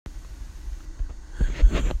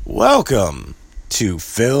Welcome to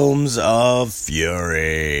Films of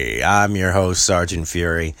Fury. I'm your host, Sergeant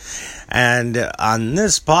Fury, and on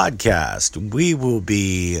this podcast, we will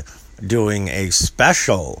be doing a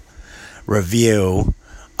special review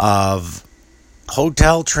of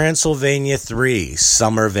Hotel Transylvania 3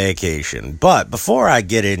 Summer Vacation. But before I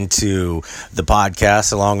get into the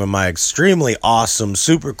podcast, along with my extremely awesome,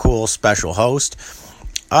 super cool special host,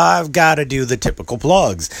 I've got to do the typical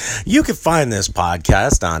plugs. You can find this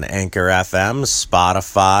podcast on Anchor FM,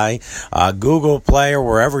 Spotify, Google Play, or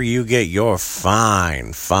wherever you get your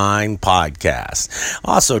fine podcasts.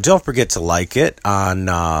 Also, don't forget to like it on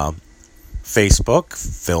Facebook,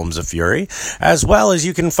 Films of Fury, as well as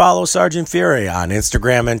you can follow Sergeant Fury on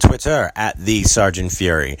Instagram and Twitter at the Sergeant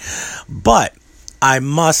Fury. But I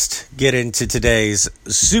must get into today's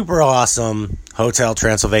super awesome Hotel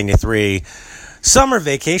Transylvania 3 Summer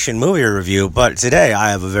Vacation movie review, but today I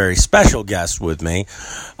have a very special guest with me.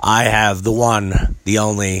 I have the one, the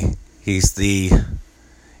only, he's the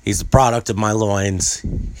product of my loins.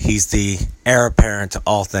 He's the heir apparent to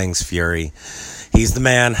all things Fury. He's the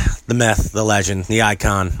man, the myth, the legend, the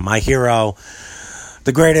icon, my hero,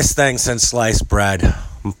 the greatest thing since sliced bread,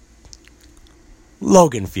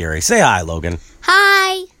 Logan Fury. Say hi, Logan.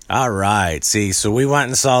 Hi. All right. See, so we went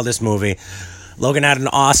and saw this movie. Logan had an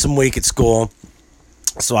awesome week at school.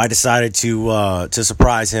 So I decided to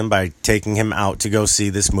surprise him by taking him out to go see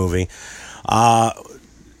this movie.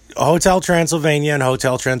 Hotel Transylvania and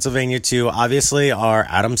Hotel Transylvania 2 obviously are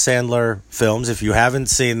Adam Sandler films. If you haven't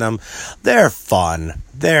seen them, they're fun.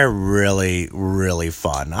 They're really, really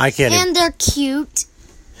fun. And they're cute.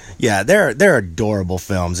 Yeah, they're adorable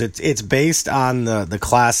films. It's based on the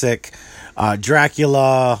classic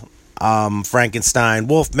Dracula, Frankenstein,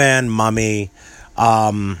 Wolfman, Mummy,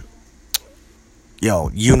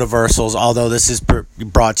 Universals, although this is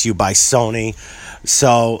brought to you by Sony.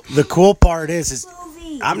 So the cool part is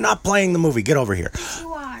I'm not playing the movie. Get over here.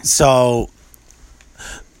 So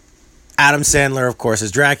Adam Sandler, of course,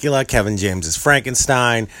 is Dracula. Kevin James is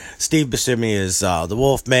Frankenstein. Steve Buscemi is the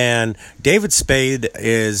Wolfman. David Spade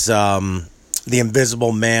is the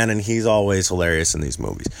Invisible Man, and he's always hilarious in these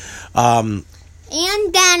movies. And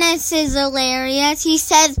Dennis is hilarious. He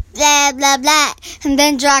says blah, blah, blah. And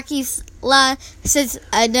then Dracula says,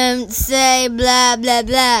 I don't say blah, blah,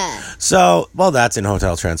 blah. So, well, that's in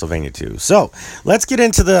Hotel Transylvania 2. So, let's get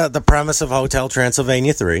into the premise of Hotel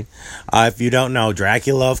Transylvania 3. If you don't know,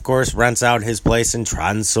 Dracula, of course, rents out his place in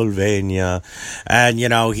Transylvania. And,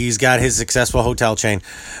 he's got his successful hotel chain.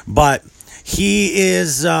 But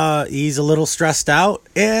he's a little stressed out,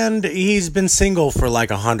 and he's been single for like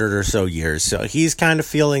 100 or so years. So he's kind of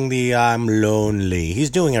feeling the I'm lonely. He's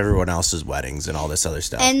doing everyone else's weddings and all this other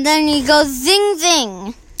stuff. And then he goes zing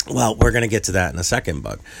zing. Well, we're going to get to that in a second,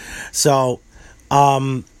 Bug. So,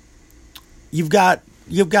 you've got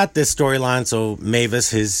this storyline. So Mavis,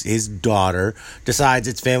 his daughter, decides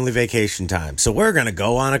it's family vacation time. So we're going to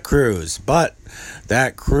go on a cruise. But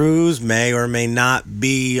that cruise may or may not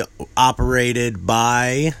be operated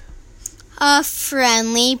by a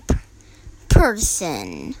friendly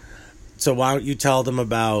person. So why don't you tell them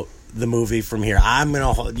about the movie from here? I'm going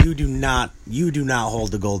to hold, you do not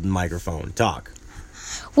hold the golden microphone. Talk.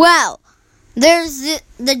 Well, there's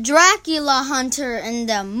the Dracula hunter in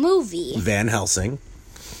the movie. Van Helsing.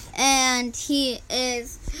 And he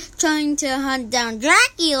is trying to hunt down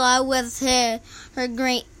Dracula with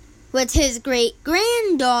his great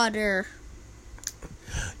granddaughter.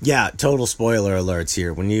 Yeah, total spoiler alerts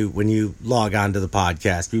here. When you log on to the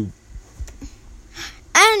podcast,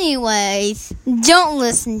 Anyways, don't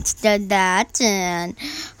listen to that, and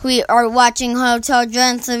we are watching Hotel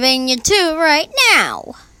Transylvania 2 right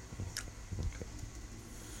now.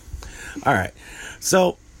 All right,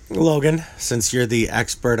 so Logan, since you're the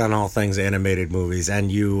expert on all things animated movies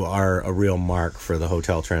and you are a real mark for the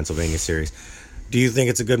Hotel Transylvania series, do you think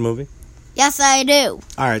it's a good movie? Yes, I do.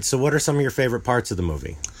 All right, so what are some of your favorite parts of the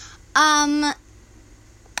movie? All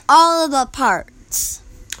of the parts.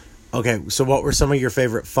 Okay, so what were some of your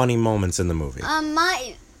favorite funny moments in the movie?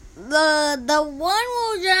 The one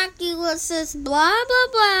where Dracula says blah blah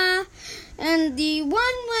blah, and the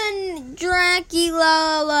one when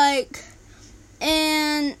Dracula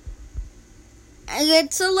and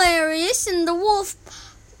it's hilarious, and the wolf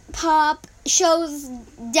pop shows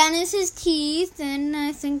Dennis's teeth, and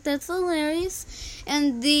I think that's hilarious.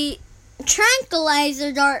 And the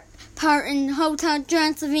tranquilizer dart part in Hotel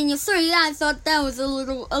Transylvania 3, I thought that was a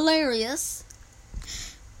little hilarious.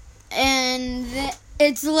 And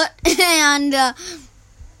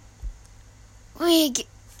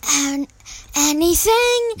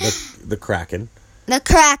anything. The Kraken. The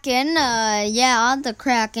Kraken, the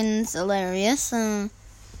Kraken's hilarious. And...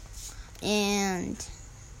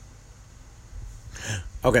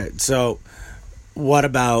 Okay, so what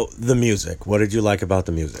about the music? What did you like about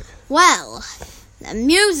the music? Well, the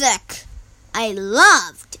music I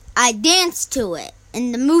loved. I danced to it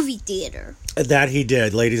in the movie theater. That he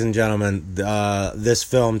did. Ladies and gentlemen, this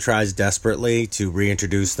film tries desperately to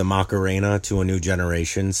reintroduce the Macarena to a new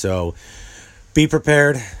generation, so be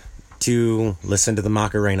prepared to listen to the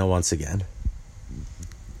Macarena once again.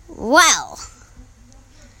 Well,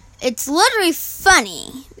 it's literally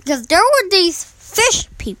funny because there were these fish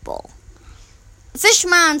people, fish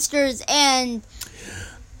monsters, and...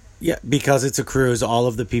 Yeah, because it's a cruise, all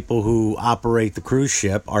of the people who operate the cruise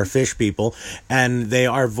ship are fish people, and they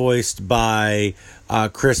are voiced by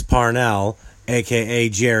Chris Parnell, a.k.a.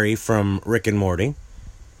 Jerry from Rick and Morty.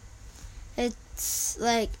 It's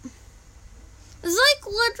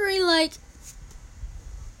literally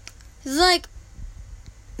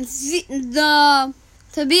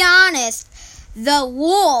to be honest, the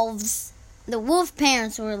wolf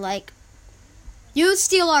parents were like, you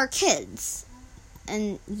steal our kids.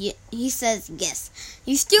 And he says, yes.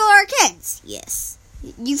 You steal our kids? Yes.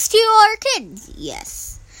 You steal our kids?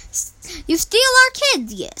 Yes. You steal our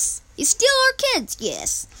kids? Yes. You steal our kids?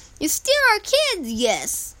 Yes. You steal our kids?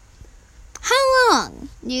 Yes. How long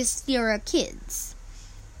do you steal our kids?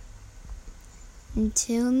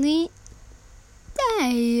 Until the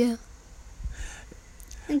day.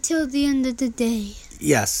 Until the end of the day.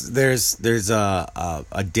 Yes, there's a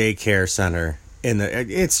daycare center.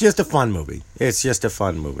 It's just a fun movie. It's just a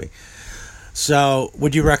fun movie. So,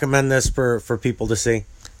 would you recommend this for people to see?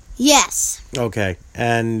 Yes. Okay.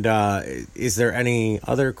 And is there any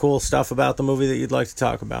other cool stuff about the movie that you'd like to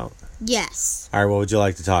talk about? Yes. All right, what would you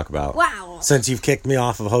like to talk about? Wow. Since you've kicked me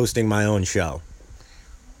off of hosting my own show.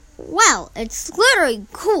 Well, it's literally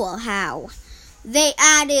cool how they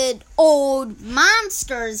added old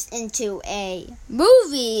monsters into a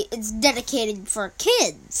movie. It's dedicated for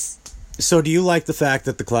kids. So do you like the fact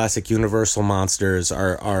that the classic Universal monsters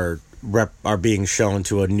are being shown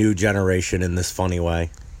to a new generation in this funny way?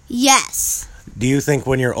 Yes. Do you think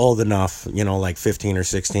when you're old enough, like 15 or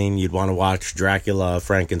 16, you'd want to watch Dracula,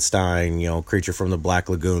 Frankenstein, Creature from the Black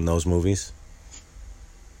Lagoon, those movies?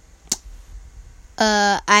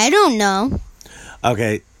 I don't know.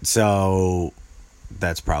 Okay, so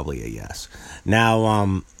that's probably a yes.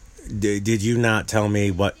 Now, did you not tell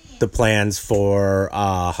me what the plans for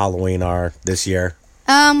Halloween are this year?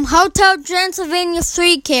 Hotel Transylvania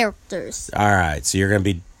 3 characters. All right, so you're gonna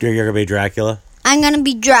be Dracula? I'm gonna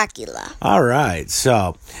be Dracula. All right,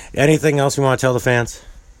 so anything else you want to tell the fans?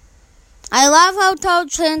 I love Hotel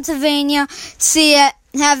Transylvania. See it.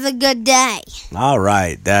 Have a good day. All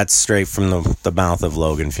right, that's straight from the mouth of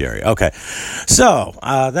Logan Fury. Okay, so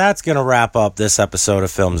that's going to wrap up this episode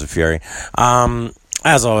of Films of Fury.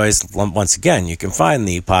 As always, once again, you can find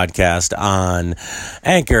the podcast on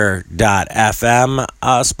Anchor.fm,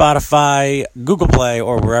 Spotify, Google Play,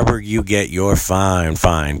 or wherever you get your fine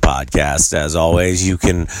podcasts. As always, you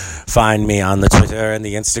can find me on the Twitter and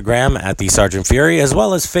the Instagram at the Sergeant Fury, as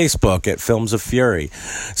well as Facebook at Films of Fury.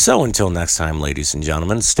 So until next time, ladies and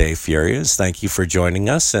gentlemen, stay furious. Thank you for joining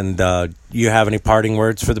us. And you have any parting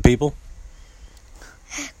words for the people?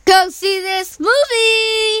 Go see this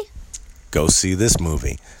movie! Go see this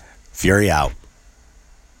movie. Fury out.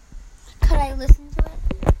 Could I listen?